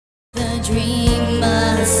dream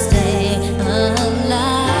must stay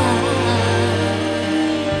alive.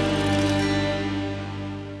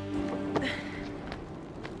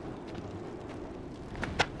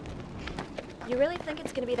 You really think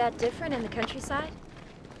it's gonna be that different in the countryside?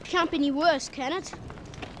 Can't be any worse, can it?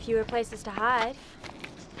 Fewer places to hide.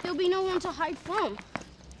 There'll be no one to hide from.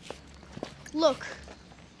 Look,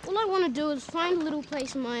 all I want to do is find a little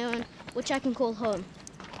place of my own which I can call home.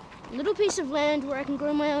 A little piece of land where I can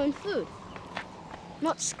grow my own food.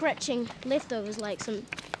 Not scratching leftovers like some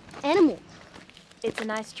animal. It's a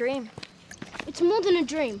nice dream. It's more than a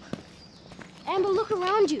dream. Amber, look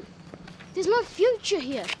around you. There's no future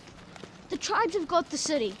here. The tribes have got the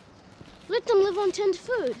city. Let them live on tinned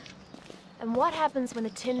food. And what happens when the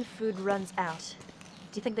tinned food runs out?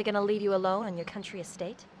 Do you think they're gonna leave you alone on your country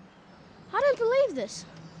estate? I don't believe this.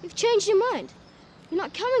 You've changed your mind. You're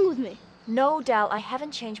not coming with me. No, Dal, I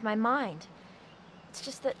haven't changed my mind. It's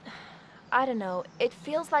just that, I don't know, it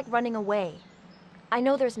feels like running away. I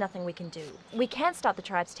know there's nothing we can do. We can't stop the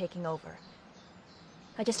tribes taking over.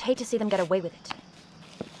 I just hate to see them get away with it.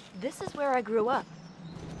 This is where I grew up.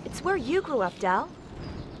 It's where you grew up, Dal.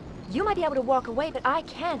 You might be able to walk away, but I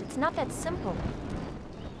can't. It's not that simple.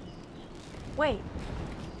 Wait.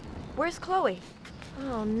 Where's Chloe?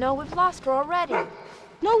 Oh no, we've lost her already.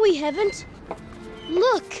 No, we haven't.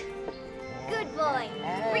 Look. Good boy.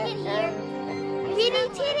 Bring it here. Titty,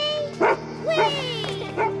 titty.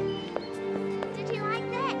 Whee! Did you like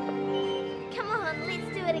that? Come on, let's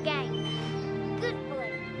do it again. Good boy.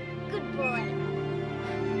 Good boy.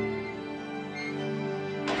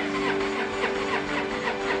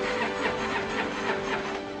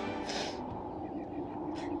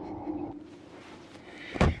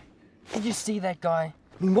 Did you see that guy?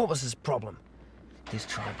 I mean, what was his problem? These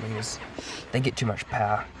tribe leaders, they get too much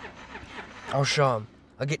power. I'll show him.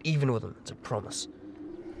 I'll get even with him. It's a promise.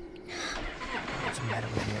 What's the matter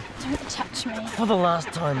with you? Don't touch me. For the last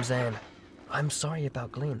time, Zan. I'm sorry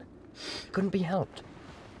about Glenn. It couldn't be helped.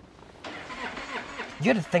 You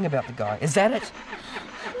had a thing about the guy. Is that it?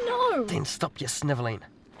 No. Then stop your snivelling.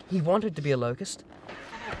 He wanted to be a locust.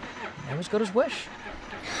 Now he's got his wish.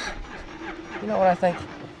 You know what I think?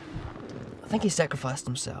 I think he sacrificed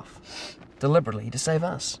himself. Deliberately to save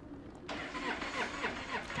us.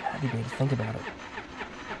 How do you bear to think about it?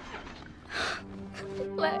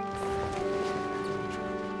 Lex.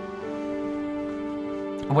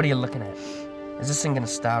 What are you looking at? Is this thing gonna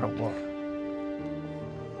start or what?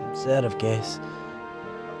 It's out of gas.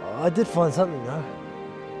 I did find something though.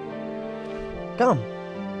 Come.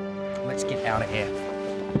 Let's get out of here.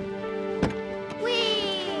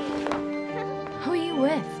 Whee! Who are you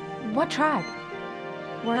with? What tribe?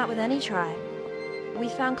 We're not with any tribe. We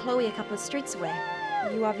found Chloe a couple of streets away.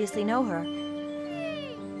 You obviously know her.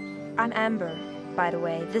 I'm Amber, by the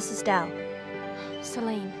way. This is Dal.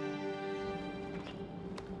 Celine.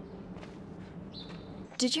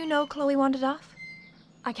 Did you know Chloe wandered off?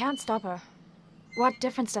 I can't stop her. What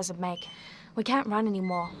difference does it make? We can't run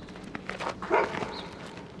anymore.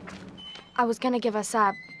 I was gonna give us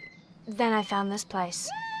up. Then I found this place.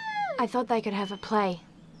 I thought they could have a play.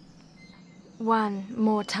 One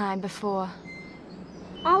more time before.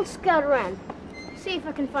 I'll scout around. See if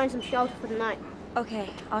I can find some shelter for the night.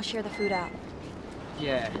 Okay, I'll share the food out.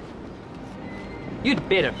 Yeah. You'd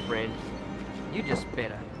better, friend. You just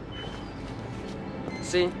better.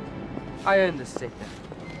 See, I earned this sector,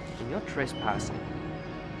 and you're trespassing.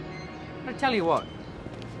 But I tell you what,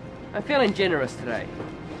 I'm feeling generous today.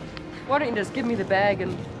 Why don't you just give me the bag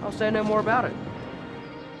and I'll say no more about it?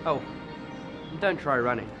 Oh, and don't try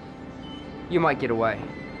running. You might get away.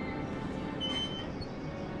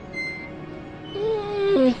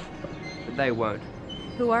 But they won't.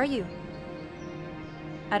 Who are you?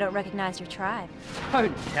 I don't recognize your tribe.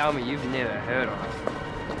 Don't tell me you've never heard of us.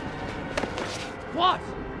 What?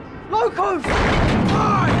 Locals! Come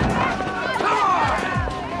on! Come on!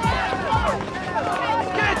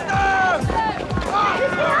 Get them!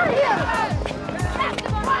 Get out of here!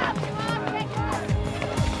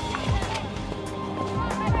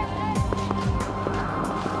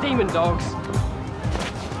 Demon dogs.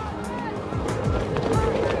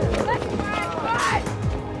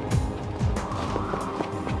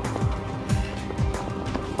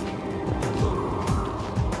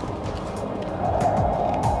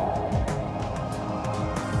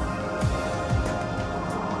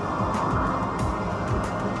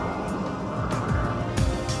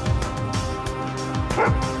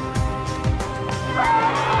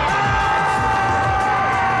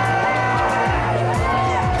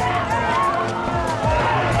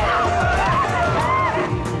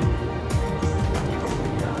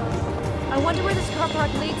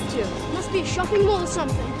 has to. Must be a shopping mall or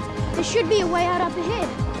something. There should be a way out up ahead.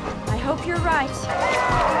 I hope you're right.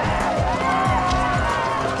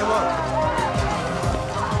 Come on.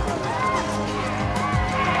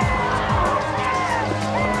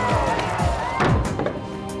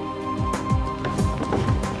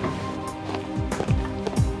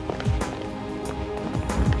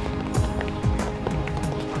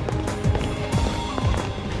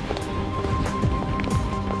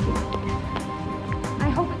 I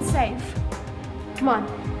hope it's safe. Come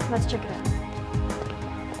on, let's check it out.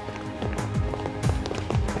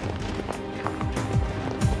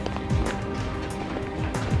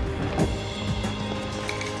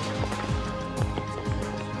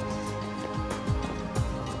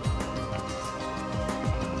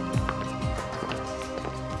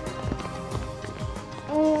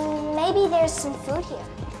 Maybe there's some food here.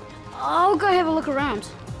 I'll go have a look around.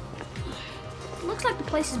 Looks like the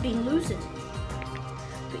place is being looted.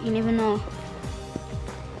 But you never know.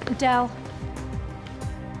 Del,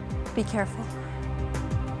 be careful.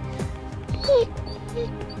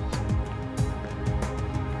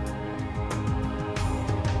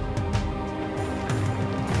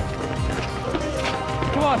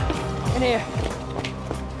 Come on, in here.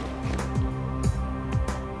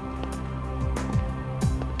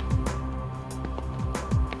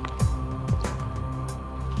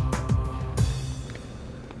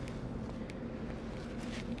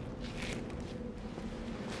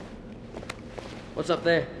 What's up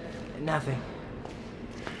there? Nothing.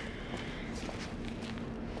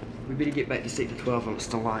 We better get back to Sector 12 while it's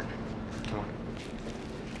still light. Come on.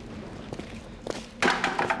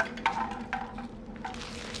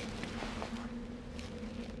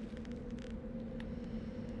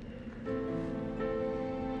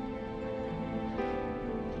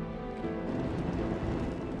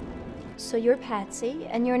 So you're Patsy,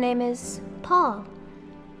 and your name is? Paul.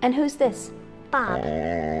 And who's this? Bob.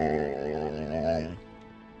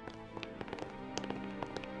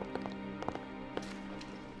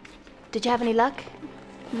 Did you have any luck?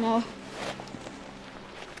 No.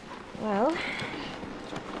 Well,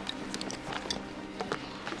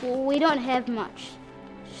 We don't have much.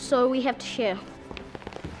 So we have to share.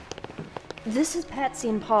 this is Patsy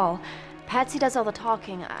and Paul. Patsy does all the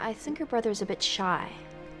talking. I think her brother's a bit shy.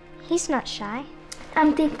 He's not shy.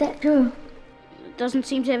 I think that too. Doesn't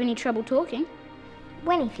seem to have any trouble talking.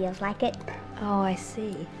 When he feels like it. Oh, I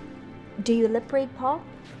see. Do you lip read, Paul?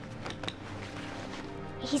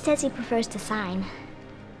 He says he prefers to sign.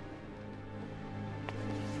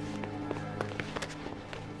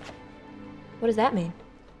 What does that mean?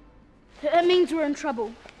 It means we're in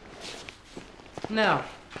trouble. Now,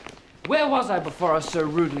 where was I before I was so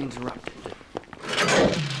rudely interrupted?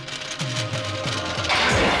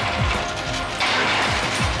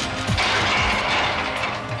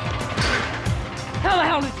 How the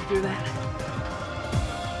hell did you do that?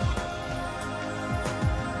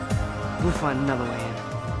 We'll find another way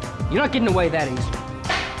in. You're not getting away that easily.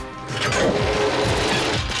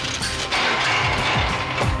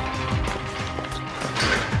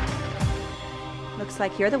 Looks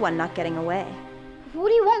like you're the one not getting away. What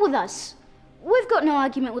do you want with us? We've got no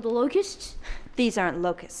argument with the locusts. These aren't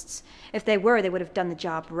locusts. If they were, they would have done the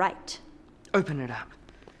job right. Open it up.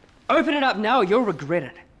 Open it up now or you'll regret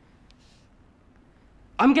it.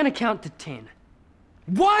 I'm gonna count to 10.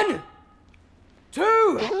 1,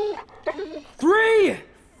 2, 3,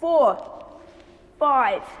 4,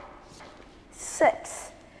 5,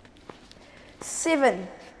 6, 7,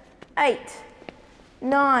 8,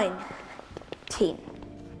 9, 10.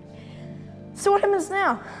 So what happens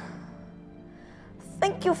now? I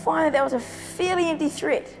think you'll find that was a fairly empty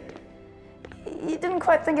threat. You didn't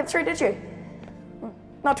quite think it through, did you?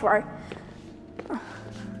 Not to worry.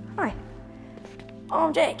 Hi,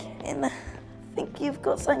 I'm Jack, and I think you've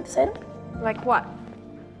got something to say to me? Like what?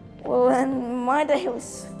 Well, in my day it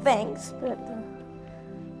was thanks, but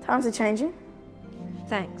times are changing.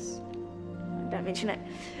 Thanks. Don't mention it.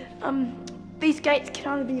 These gates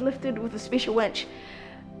can only be lifted with a special winch.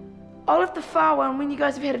 I'll lift the far one when you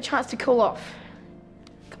guys have had a chance to cool off.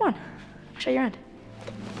 Come on, I'll show you around.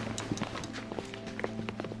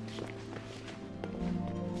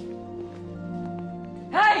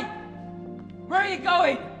 Hey! Where are you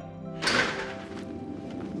going?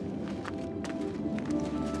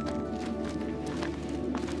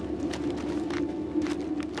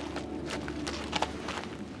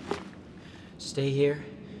 Stay here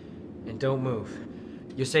and don't move.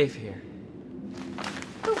 You're safe here.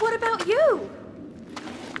 But what about you?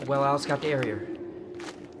 Well, I'll scout the area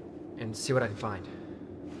and see what I can find.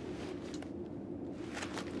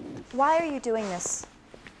 Why are you doing this?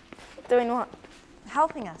 Doing what?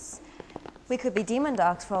 helping us. We could be demon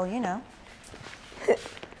dogs for all you know.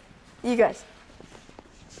 You guys.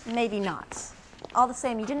 Maybe not. All the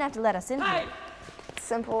same, you didn't have to let us in here.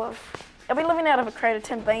 Simple. I've been living out of a crate of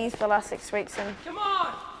tin beans for the last 6 weeks, and Come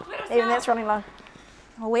on! Let us even out. that's running low.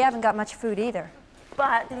 Well, we haven't got much food either.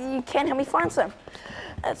 But you can help me find some.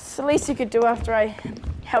 That's the least you could do after I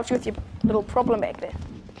helped you with your little problem back there.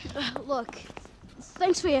 Look,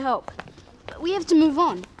 thanks for your help. We have to move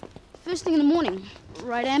on. First thing in the morning.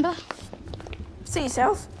 Right, Amber? See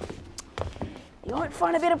yourselves. You won't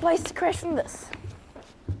find a better place to crash than this.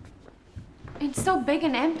 It's so big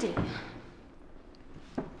and empty.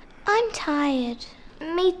 I'm tired.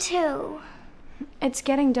 Me too. It's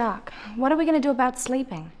getting dark. What are we going to do about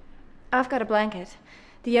sleeping? I've got a blanket.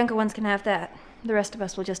 The younger ones can have that. The rest of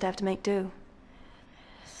us will just have to make do.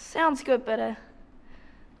 Sounds good, but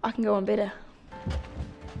I can go on better.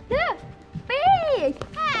 Look! Big!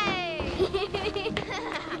 Hey!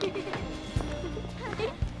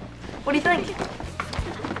 What do you think?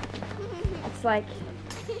 It's like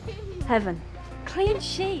heaven. Clean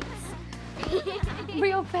sheets.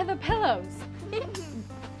 Real feather pillows.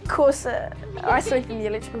 Of course, I sleep in the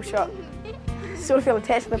electrical shop. Sort of feel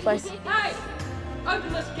attached to the place. Hey!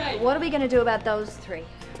 Open this gate! What are we going to do about those three?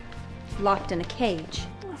 Locked in a cage.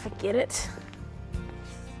 Oh, forget it.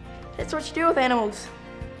 That's what you do with animals.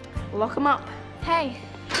 Lock them up. Hey,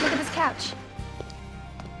 look at this couch.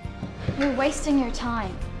 You're wasting your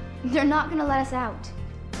time. They're not going to let us out.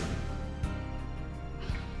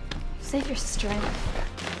 Save your strength.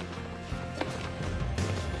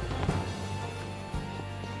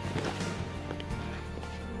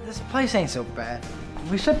 This place ain't so bad.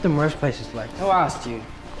 We slept in worse places like. Who asked you?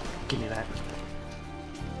 Give me that.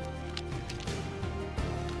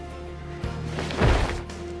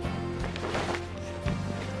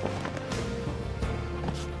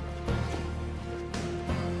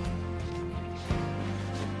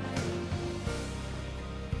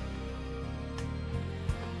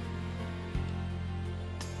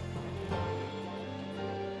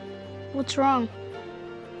 What's wrong?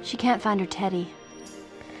 She can't find her teddy.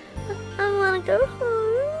 I want to go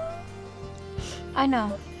home. I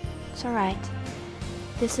know. It's all right.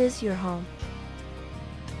 This is your home.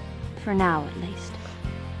 For now, at least.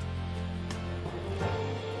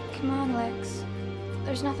 Come on, Lex.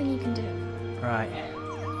 There's nothing you can do. Right.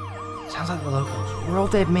 Sounds like the locals. We're all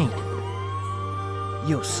dead meat.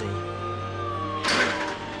 You'll see.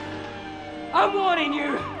 I'm warning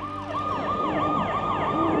you!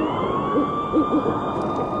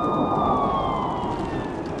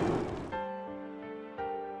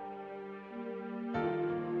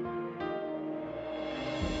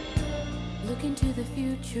 Look into the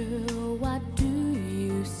future, what do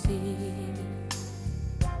you see?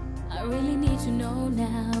 I really need to know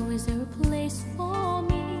now, is there a place for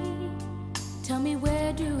me? Tell me,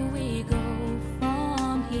 where do we go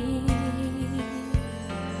from here?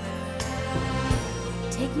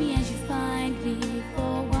 Take me as you find me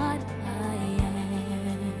for what I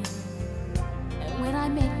am. And when I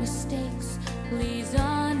make mistakes, please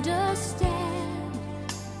understand.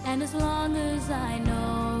 And as long as I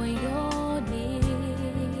know you're near,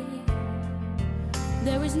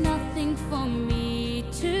 there is nothing for me